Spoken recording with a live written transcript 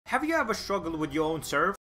Have you ever struggled with your own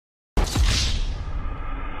serve?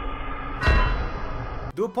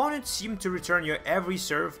 Do opponents seem to return your every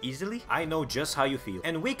serve easily? I know just how you feel,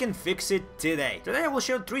 and we can fix it today. Today I will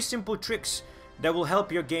share 3 simple tricks that will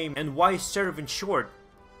help your game and why serving short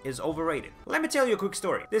is overrated. Let me tell you a quick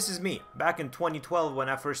story. This is me, back in 2012 when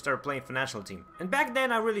I first started playing for national team. And back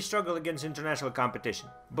then I really struggled against international competition.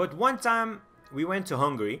 But one time we went to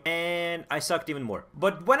Hungary and I sucked even more.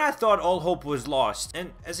 But when I thought all hope was lost,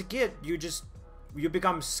 and as a kid you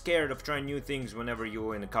become scared of trying new things whenever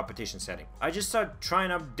you're in a competition setting. I just started trying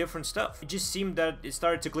out different stuff. It just seemed that it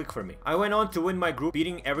started to click for me. I went on to win my group,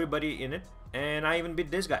 beating everybody in it, and I even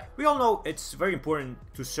beat this guy. We all know it's very important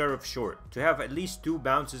to serve short, to have at least 2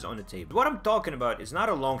 bounces on the table. What I'm talking about is not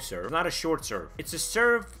a long serve, not a short serve. It's a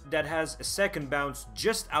serve that has a second bounce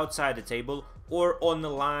just outside the table or on the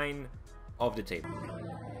line of the table.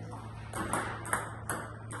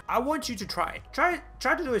 I want you to try it.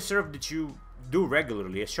 Try to do a serve that you do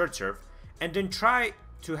regularly, a short serve, and then try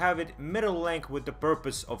to have it middle length with the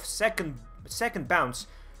purpose of second bounce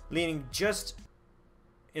leaning just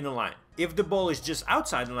in the line. If the ball is just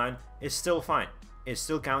outside the line, it's still fine. It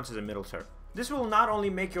still counts as a middle serve. This will not only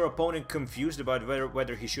make your opponent confused about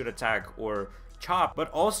whether he should attack or chop, but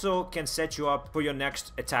also can set you up for your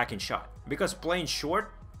next attacking shot. Because playing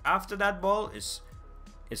short after that ball is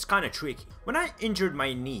kind of tricky. When I injured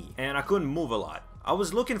my knee and I couldn't move a lot, I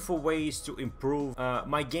was looking for ways to improve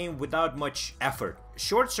my game without much effort.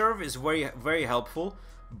 Short serve is very helpful,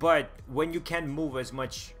 but when you can't move as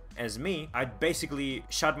much as me, I basically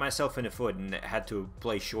shot myself in the foot and had to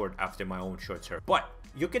play short after my own short serve. But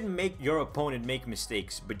you can make your opponent make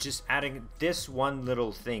mistakes, but just adding this one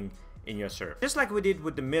little thing in your serve. Just like we did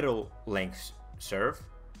with the middle length serve,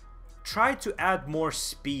 try to add more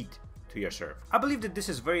speed to your serve. I believe that this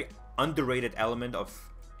is a very underrated element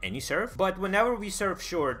of any serve, but whenever we serve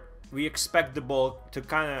short, we expect the ball to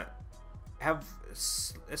kind of have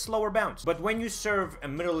a slower bounce. But when you serve a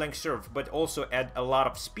middle length serve but also add a lot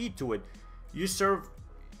of speed to it, you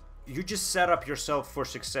just set up yourself for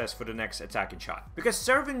success for the next attacking shot. Because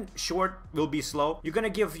serving short will be slow, you're gonna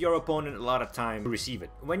give your opponent a lot of time to receive it.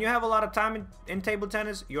 When you have a lot of time in table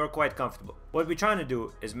tennis, you're quite comfortable. What we're trying to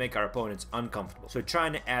do is make our opponents uncomfortable, so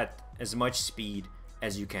trying to add as much speed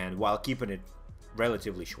as you can while keeping it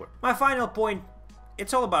relatively short. My final point,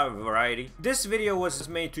 it's all about variety. This video was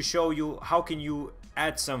made to show you how can you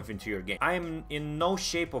add something to your game. I am in no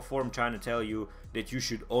shape or form trying to tell you that you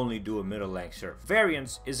should only do a middle length serve.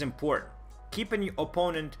 Variance is important. Keeping your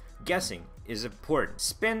opponent guessing is important.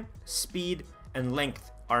 Spin, speed, and length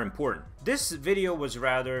are important. This video was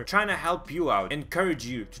rather trying to help you out, encourage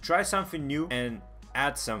you to try something new and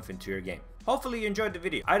add something to your game. Hopefully you enjoyed the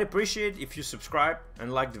video. I'd appreciate if you subscribe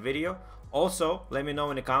and like the video. Also, let me know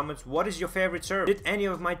in the comments, what is your favorite serve? Did any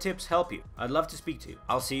of my tips help you? I'd love to speak to you.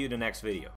 I'll see you in the next video.